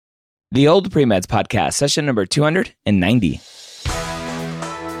The Old Pre-Meds Podcast, session number 290.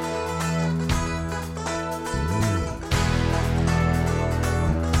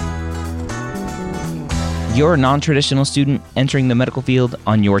 You're a non-traditional student entering the medical field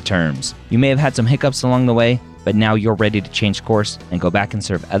on your terms. You may have had some hiccups along the way, but now you're ready to change course and go back and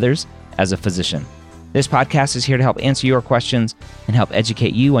serve others as a physician. This podcast is here to help answer your questions and help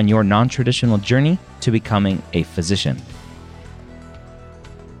educate you on your non-traditional journey to becoming a physician.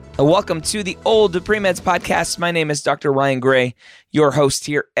 Welcome to the Old Pre-Meds Podcast. My name is Dr. Ryan Gray, your host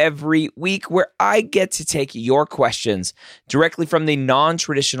here every week, where I get to take your questions directly from the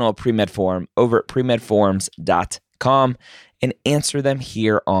non-traditional pre-med forum over at premedforums.com and answer them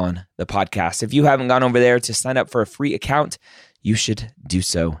here on the podcast. If you haven't gone over there to sign up for a free account, you should do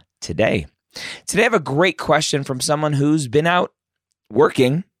so today. Today I have a great question from someone who's been out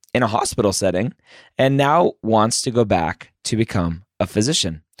working in a hospital setting and now wants to go back to become a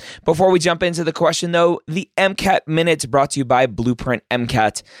physician. Before we jump into the question, though, the MCAT Minute brought to you by Blueprint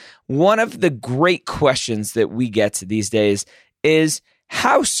MCAT. One of the great questions that we get these days is,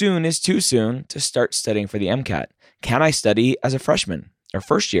 how soon is too soon to start studying for the MCAT? Can I study as a freshman or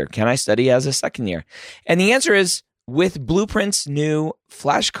first year? Can I study as a second year? And the answer is, with Blueprint's new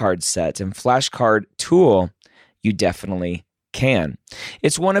flashcard set and flashcard tool, you definitely can.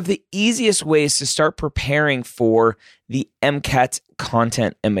 It's one of the easiest ways to start preparing for the MCAT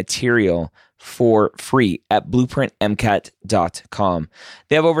content and material for free at blueprintmcat.com.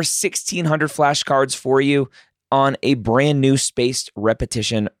 They have over 1,600 flashcards for you on a brand new spaced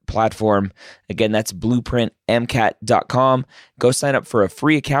repetition platform. Again, that's blueprintmcat.com. Go sign up for a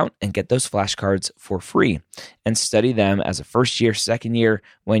free account and get those flashcards for free and study them as a first year, second year,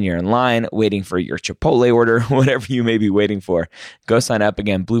 when you're in line, waiting for your Chipotle order, whatever you may be waiting for. Go sign up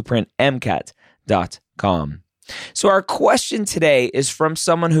again, blueprintmcat.com. So our question today is from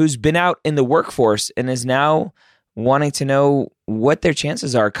someone who's been out in the workforce and is now wanting to know what their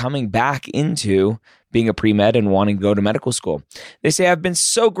chances are coming back into being a pre-med and wanting to go to medical school. They say, I've been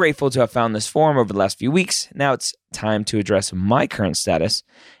so grateful to have found this forum over the last few weeks. Now it's time to address my current status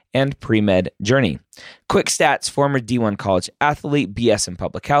and pre-med journey. Quick stats: former D1 college athlete, BS in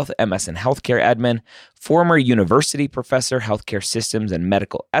public health, MS in healthcare admin, former university professor, healthcare systems and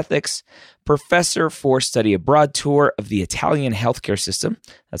medical ethics, professor for study abroad tour of the Italian healthcare system.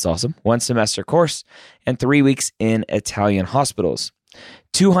 That's awesome. 1 semester course and 3 weeks in Italian hospitals.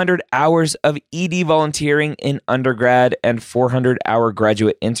 200 hours of ED volunteering in undergrad and 400-hour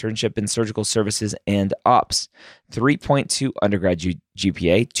graduate internship in surgical services and ops. 3.2 undergrad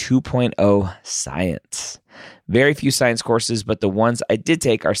GPA, 2.0 science. Very few science courses, but the ones I did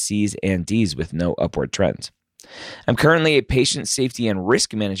take are C's and D's with no upward trend. I'm currently a patient safety and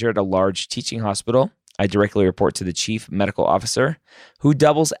risk manager at a large teaching hospital. I directly report to the chief medical officer, who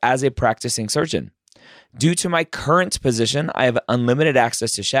doubles as a practicing surgeon. Due to my current position, I have unlimited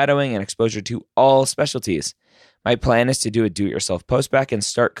access to shadowing and exposure to all specialties. My plan is to do a do-it-yourself postbac and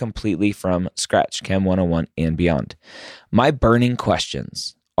start completely from scratch, Chem 101 and beyond. My burning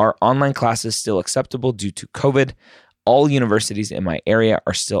questions: are online classes still acceptable due to COVID? All universities in my area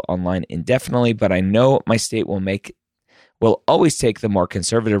are still online indefinitely, but I know my state will always take the more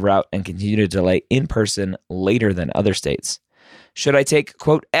conservative route and continue to delay in-person later than other states. Should I take,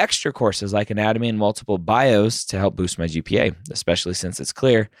 quote, extra courses like anatomy and multiple bios to help boost my GPA, especially since it's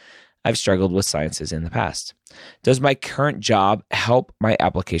clear I've struggled with sciences in the past? Does my current job help my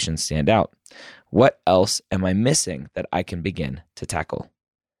application stand out? What else am I missing that I can begin to tackle?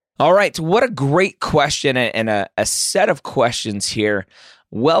 All right, what a great question and a set of questions here.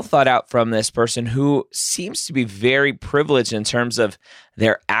 Well thought out from this person who seems to be very privileged in terms of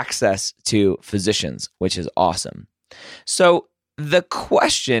their access to physicians, which is awesome. So the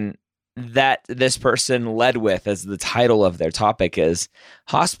question that this person led with as the title of their topic is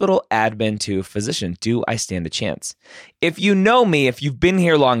hospital admin to physician. Do I stand a chance? If you know me, if you've been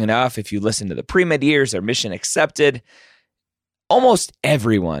here long enough, if you listen to the pre-med years or mission accepted, almost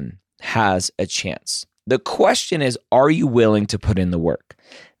everyone has a chance. The question is, are you willing to put in the work?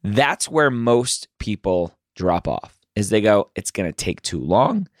 That's where most people drop off, is they go, it's going to take too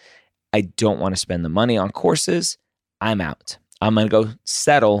long. I don't want to spend the money on courses. I'm out. I'm going to go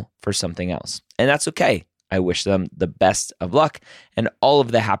settle for something else. And that's okay. I wish them the best of luck and all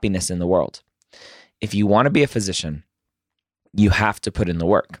of the happiness in the world. If you want to be a physician, you have to put in the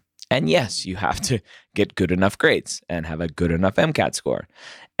work. And yes, you have to get good enough grades and have a good enough MCAT score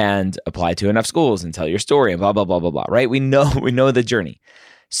and apply to enough schools and tell your story and blah, blah, blah, blah, blah, right? We know the journey.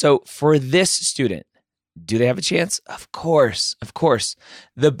 So for this student, do they have a chance? Of course.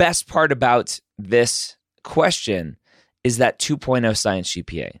 The best part about this question is that 2.0 science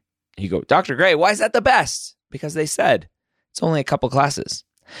GPA. You go, Dr. Gray, why is that the best? Because they said it's only a couple classes.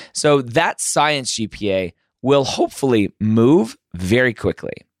 So that science GPA will hopefully move very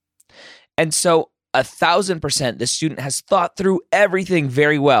quickly. And so 1,000%, the student has thought through everything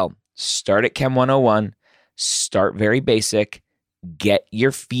very well. Start at Chem 101, start very basic, get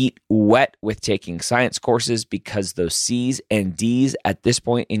your feet wet with taking science courses because those C's and D's at this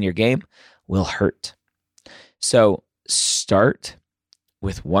point in your game will hurt. So start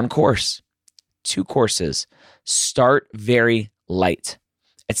with one course, 2 courses. Start very light.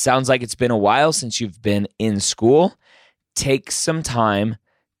 It sounds like it's been a while since you've been in school. Take some time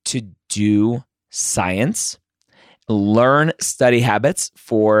to do science. Learn study habits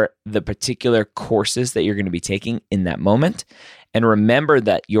for the particular courses that you're going to be taking in that moment. And remember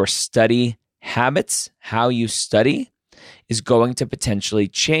that your study habits, how you study, is going to potentially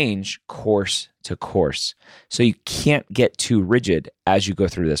change course to course. So you can't get too rigid as you go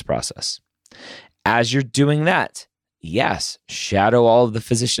through this process. As you're doing that, yes, shadow all of the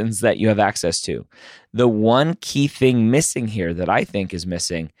physicians that you have access to. The one key thing missing here that I think is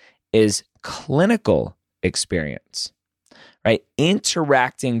missing is clinical experience, right?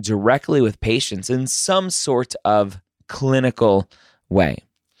 Interacting directly with patients in some sort of clinical way.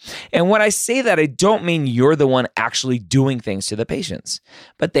 And when I say that, I don't mean you're the one actually doing things to the patients,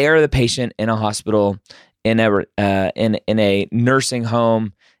 but they are the patient in a hospital, in a nursing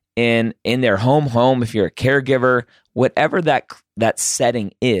home, in their home if you're a caregiver, whatever that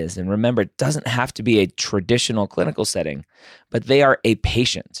setting is. And remember, it doesn't have to be a traditional clinical setting, but they are a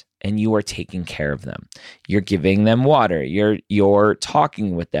patient and you are taking care of them. You're giving them water, you're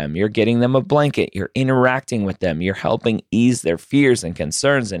talking with them, you're getting them a blanket, you're interacting with them, you're helping ease their fears and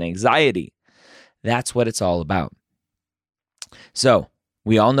concerns and anxiety. That's what it's all about. So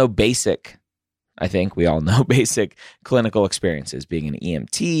we all know basic clinical experiences, being an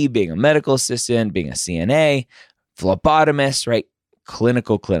EMT, being a medical assistant, being a CNA, phlebotomist, right?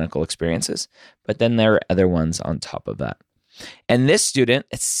 Clinical experiences. But then there are other ones on top of that. And this student,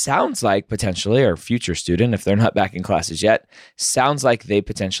 it sounds like potentially, or future student, if they're not back in classes yet, sounds like they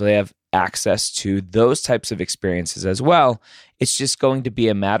potentially have access to those types of experiences as well. It's just going to be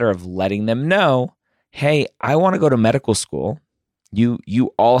a matter of letting them know, hey, I want to go to medical school.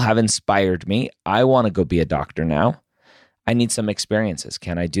 You all have inspired me. I want to go be a doctor now. I need some experiences.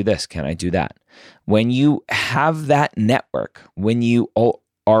 Can I do this? Can I do that? When you have that network, when you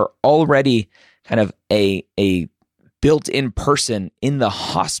are already kind of a built-in person in the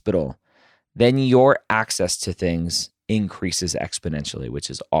hospital, then your access to things increases exponentially,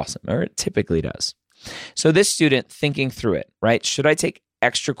 which is awesome, or it typically does. So this student thinking through it, right? Should I take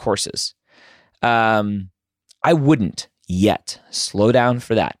extra courses? I wouldn't yet. Slow down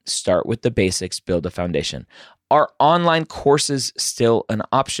for that. Start with the basics, build a foundation. Are online courses still an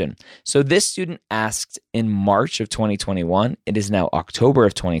option? So this student asked in March of 2021. It is now October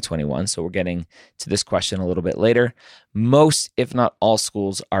of 2021. So we're getting to this question a little bit later. Most, if not all,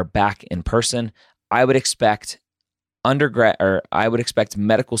 schools are back in person. I would expect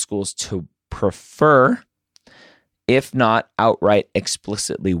medical schools to prefer, if not outright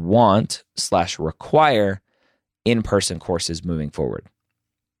explicitly want/require, in-person courses moving forward.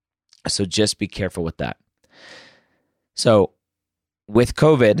 So just be careful with that. So with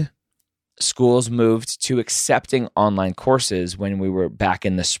COVID, schools moved to accepting online courses when we were back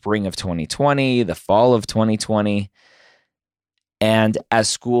in the spring of 2020, the fall of 2020. And as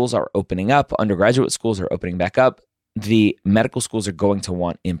schools are opening up, undergraduate schools are opening back up, the medical schools are going to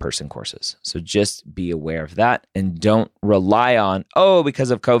want in-person courses. So just be aware of that and don't rely on,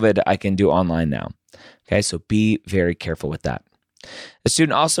 because of COVID, I can do online now. Okay, so be very careful with that. The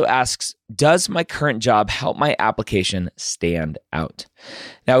student also asks, does my current job help my application stand out?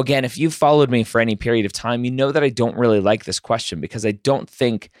 Now, again, if you've followed me for any period of time, you know that I don't really like this question because I don't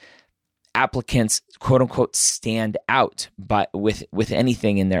think applicants, quote unquote, stand out with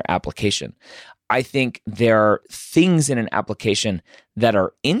anything in their application. I think there are things in an application that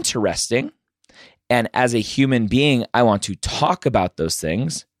are interesting. And as a human being, I want to talk about those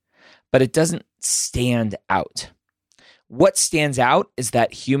things, but it doesn't stand out. What stands out is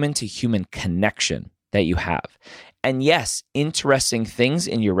that human-to-human connection that you have. And yes, interesting things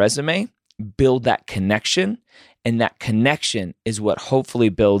in your resume build that connection, and that connection is what hopefully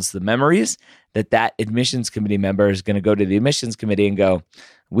builds the memories that admissions committee member is going to go to the admissions committee and go,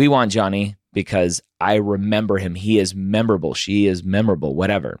 we want Johnny because I remember him. He is memorable. She is memorable,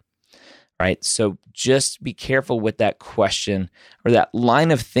 whatever. Right? So just be careful with that question or that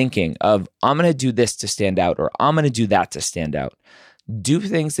line of thinking of, I'm going to do this to stand out, or I'm going to do that to stand out. Do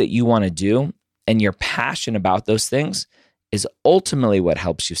things that you want to do and you're passionate about those things, is ultimately what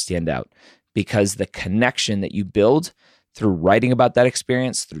helps you stand out, because the connection that you build through writing about that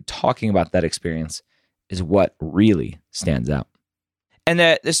experience, through talking about that experience, is what really stands out. And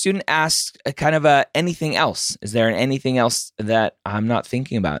the student asked kind of anything else. Is there anything else that I'm not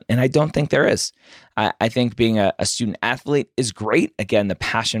thinking about? And I don't think there is. I think being a student athlete is great. Again, the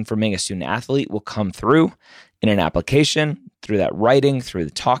passion for being a student athlete will come through in an application, through that writing, through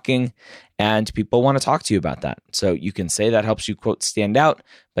the talking, and people want to talk to you about that. So you can say that helps you, quote, stand out.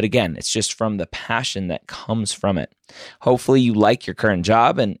 But again, it's just from the passion that comes from it. Hopefully you like your current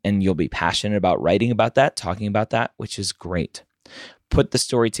job and you'll be passionate about writing about that, talking about that, which is great. Put the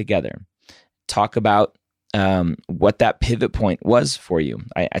story together. Talk about what that pivot point was for you.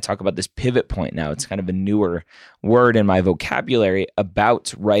 I talk about this pivot point now. It's kind of a newer word in my vocabulary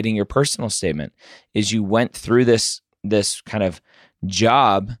about writing your personal statement. Is you went through this kind of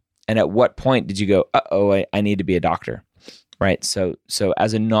job, and at what point did you go, I need to be a doctor, right? So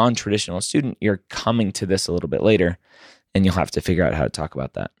as a non-traditional student, you're coming to this a little bit later, and you'll have to figure out how to talk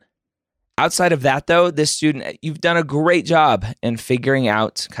about that. Outside of that, though, this student, you've done a great job in figuring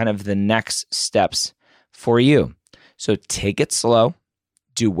out kind of the next steps for you. So take it slow,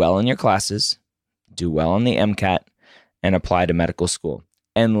 do well in your classes, do well on the MCAT, and apply to medical school.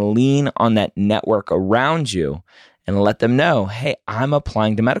 And lean on that network around you and let them know, hey, I'm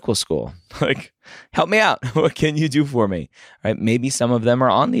applying to medical school. Like, help me out. What can you do for me? Right? Maybe some of them are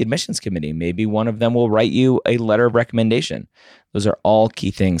on the admissions committee. Maybe one of them will write you a letter of recommendation. Those are all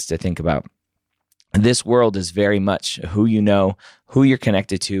key things to think about. This world is very much who you know, who you're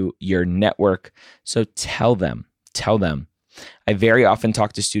connected to, your network. So tell them. I very often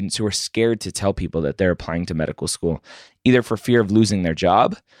talk to students who are scared to tell people that they're applying to medical school, either for fear of losing their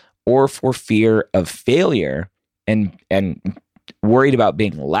job or for fear of failure and worried about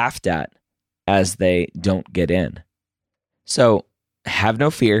being laughed at as they don't get in. So have no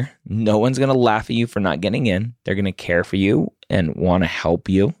fear. No one's going to laugh at you for not getting in. They're going to care for you and want to help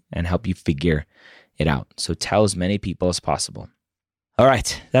you figure it out. So tell as many people as possible. All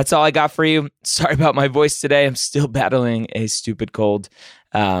right, that's all I got for you. Sorry about my voice today. I'm still battling a stupid cold.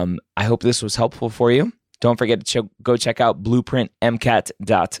 I hope this was helpful for you. Don't forget to go check out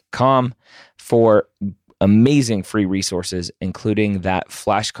blueprintmcat.com for amazing free resources, including that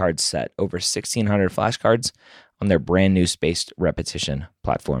flashcard set, over 1,600 flashcards on their brand new spaced repetition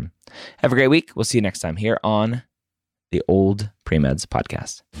platform. Have a great week. We'll see you next time here on the Old Pre-Meds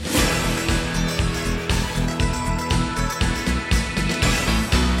Podcast.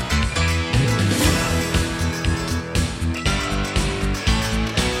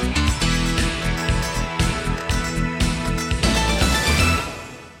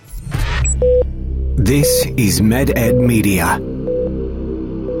 This is MedEd Media.